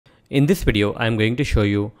In this video, I am going to show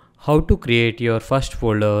you how to create your first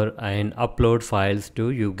folder and upload files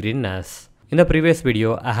to UGreen NAS. In the previous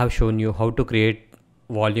video, I have shown you how to create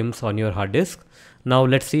volumes on your hard disk. Now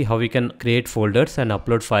let's see how we can create folders and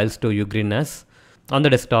upload files to UGreen NAS. On the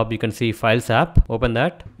desktop, you can see Files app. Open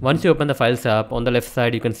that. Once you open the Files app, on the left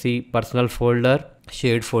side, you can see Personal folder,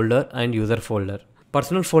 Shared folder, and User folder.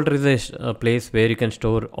 Personal folder is a place where you can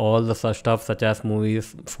store all the stuff such as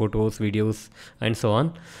movies, photos, videos, and so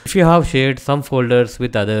on. If you have shared some folders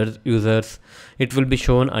with other users, it will be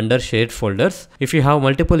shown under shared folders. If you have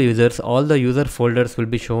multiple users, all the user folders will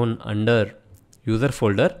be shown under user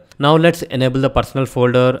folder. Now let's enable the personal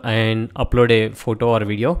folder and upload a photo or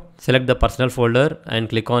video. Select the personal folder and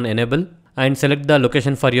click on enable and select the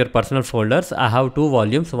location for your personal folders. I have two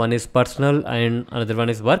volumes, one is personal and another one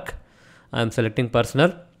is work. I am selecting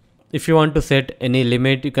personal. If you want to set any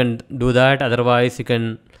limit, you can do that. Otherwise, you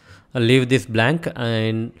can leave this blank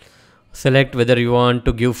and select whether you want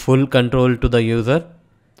to give full control to the user.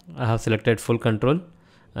 I have selected full control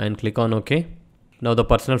and click on OK. Now the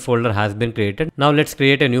personal folder has been created. Now let's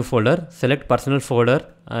create a new folder. Select personal folder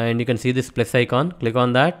and you can see this plus icon. Click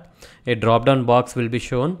on that. A drop down box will be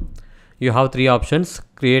shown. You have three options: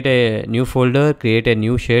 create a new folder, create a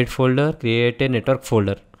new shared folder, create a network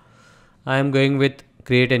folder. I am going with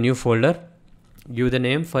create a new folder. Give the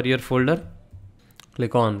name for your folder.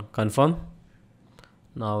 Click on confirm.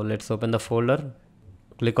 Now let's open the folder.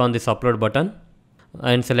 Click on this upload button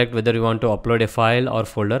and select whether you want to upload a file or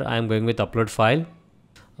folder. I am going with upload file.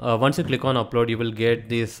 Once you click on upload, you will get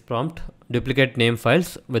this prompt: duplicate name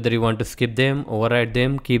files, whether you want to skip them, override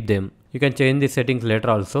them, keep them. You can change the settings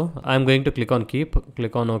later also. I am going to click on keep.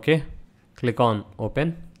 Click on OK. Click on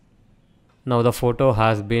open. Now the photo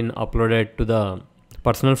has been uploaded to the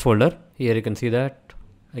personal folder. Here you can see that.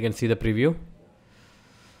 I can see the preview.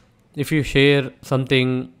 If you share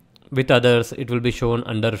something with others, it will be shown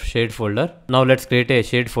under shared folder. Now let's create a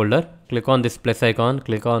shared folder. Click on this plus icon.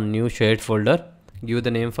 Click on new shared folder. Give the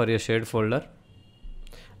name for your shared folder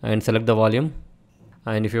and select the volume.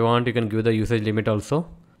 And if you want, you can give the usage limit also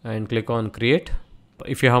and click on create.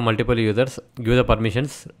 If you have multiple users, give the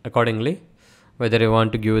permissions accordingly, whether you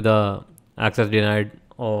want to give the access denied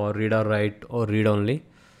or read or write or read only.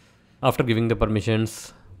 After giving the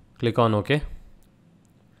permissions, click on OK.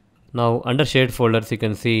 Now under shared folders, you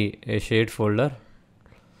can see a shared folder.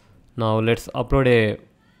 Now let's upload a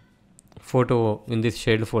photo in this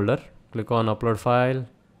shared folder. Click on upload file.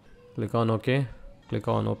 Click on OK. Click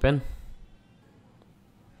on open.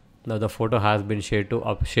 Now the photo has been shared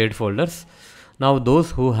to shared folders. Now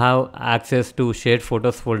those who have access to shared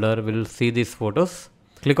photos folder will see these photos.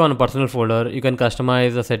 Click on personal folder. You can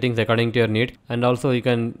customize the settings according to your need, and also you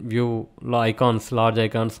can view icons, large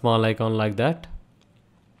icon, small icon, like that.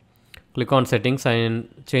 Click on settings and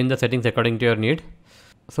change the settings according to your need.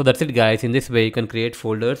 So that's it guys. In this way you can create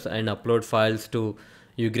folders and upload files to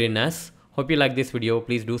UGreen NAS. Hope you like this video.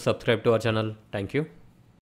 Please do subscribe to our channel. Thank you.